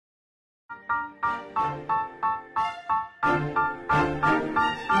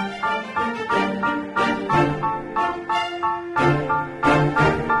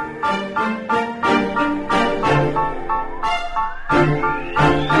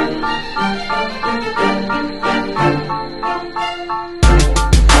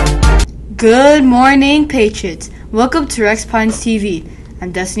Good morning, Patriots. Welcome to Rex Pines TV.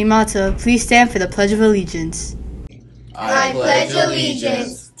 I'm Destiny Mata. Please stand for the Pledge of Allegiance. I pledge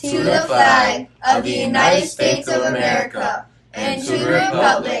allegiance to the flag of the United States of America and to the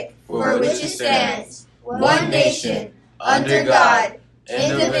republic for which it stands, one nation, under God,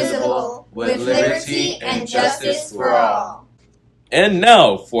 indivisible, with liberty and justice for all. And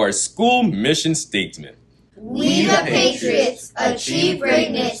now for our school mission statement. We the Patriots achieve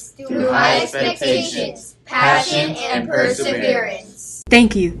greatness through high expectations, passion, and perseverance.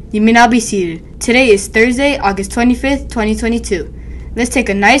 Thank you. You may now be seated. Today is Thursday, August 25th, 2022. Let's take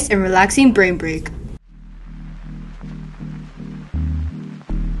a nice and relaxing brain break.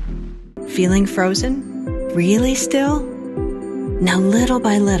 Feeling frozen? Really still? Now little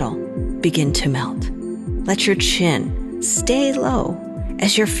by little, begin to melt. Let your chin stay low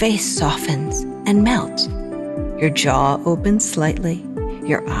as your face softens and melts. Your jaw opens slightly,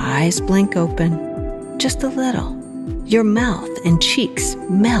 your eyes blink open, just a little. Your mouth and cheeks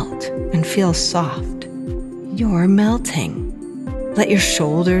melt and feel soft. You're melting. Let your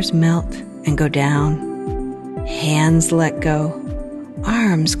shoulders melt and go down. Hands let go.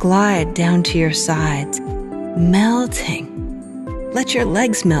 Arms glide down to your sides, melting. Let your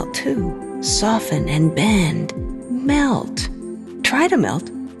legs melt too. Soften and bend. Melt. Try to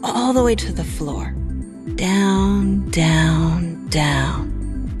melt all the way to the floor. Down, down,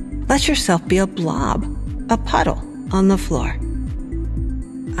 down. Let yourself be a blob, a puddle on the floor.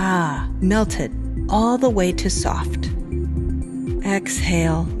 Melted all the way to soft.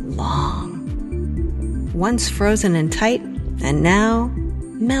 Exhale long. Once frozen and tight, and now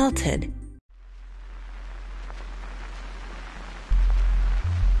melted.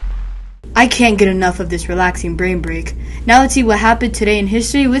 I can't get enough of this relaxing brain break. Now let's see what happened today in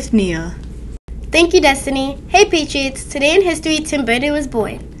history with Nia. Thank you, Destiny. Hey, Patriots. Today in history, Tim Burton was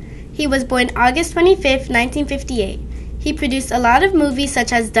born. He was born August 25th, 1958. He produced a lot of movies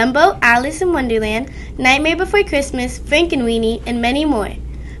such as Dumbo, Alice in Wonderland, Nightmare Before Christmas, Frankenweenie, and many more.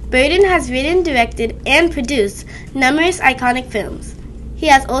 Burton has written, directed, and produced numerous iconic films. He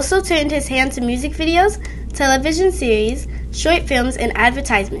has also turned his hand to music videos, television series, short films, and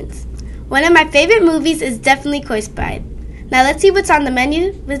advertisements. One of my favorite movies is definitely Course Bride. Now let's see what's on the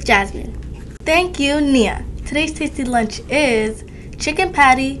menu with Jasmine. Thank you, Nia. Today's tasty lunch is chicken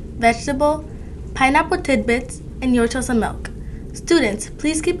patty, vegetable, pineapple tidbits, and Yorkshire milk. Students,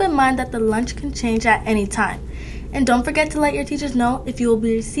 please keep in mind that the lunch can change at any time. And don't forget to let your teachers know if you will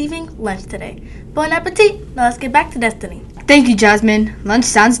be receiving lunch today. Bon appetit! Now let's get back to Destiny. Thank you, Jasmine. Lunch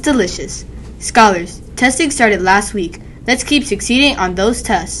sounds delicious. Scholars, testing started last week. Let's keep succeeding on those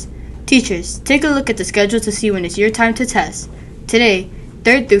tests. Teachers, take a look at the schedule to see when it's your time to test. Today,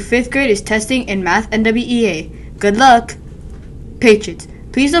 3rd through 5th grade is testing in Math and WEA. Good luck! Patriots,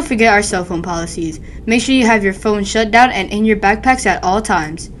 please don't forget our cell phone policies. Make sure you have your phone shut down and in your backpacks at all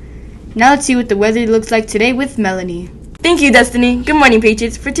times. Now let's see what the weather looks like today with Melanie. Thank you, Destiny. Good morning,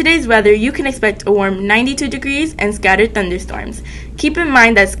 Patriots. For today's weather, you can expect a warm 92 degrees and scattered thunderstorms. Keep in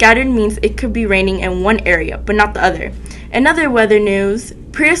mind that scattered means it could be raining in one area, but not the other. In other weather news,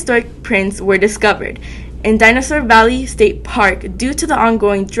 prehistoric prints were discovered. In Dinosaur Valley State Park, due to the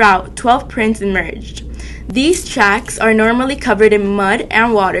ongoing drought, 12 prints emerged. These tracks are normally covered in mud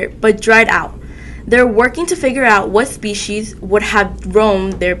and water, but dried out. They're working to figure out what species would have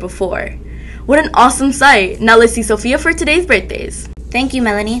roamed there before. What an awesome sight! Now let's see Sophia for today's birthdays. Thank you,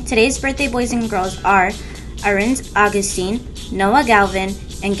 Melanie. Today's birthday boys and girls are Arins Augustine, Noah Galvin,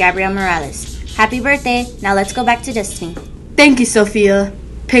 and Gabrielle Morales. Happy birthday! Now let's go back to Destiny. Thank you, Sophia.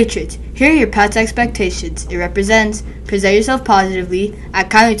 Patriots, here are your past expectations. It represents present yourself positively, act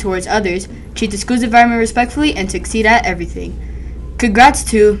kindly towards others, treat the school's environment respectfully, and succeed at everything. Congrats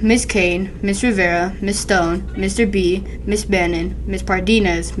to Miss Kane, Miss Rivera, Miss Stone, Mr. B, Miss Bannon, Miss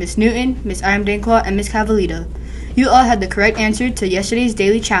Pardinez, Miss Newton, Miss Irondanclaw, and Miss Cavalita. You all had the correct answer to yesterday's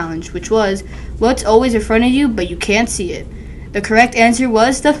daily challenge, which was, what's always in front of you but you can't see it. The correct answer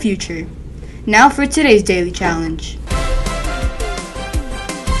was the future. Now for today's daily challenge.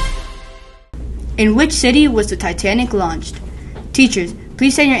 In which city was the Titanic launched? Teachers,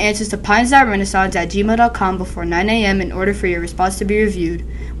 please send your answers to pines.renaissance@gmail.com before 9 a.m. in order for your response to be reviewed.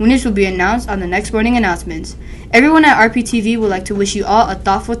 Winners will be announced on the next morning announcements. Everyone at RPTV would like to wish you all a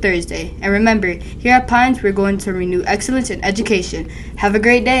thoughtful Thursday. And remember, here at Pines, we're going to renew excellence in education. Have a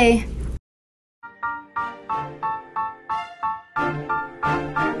great day.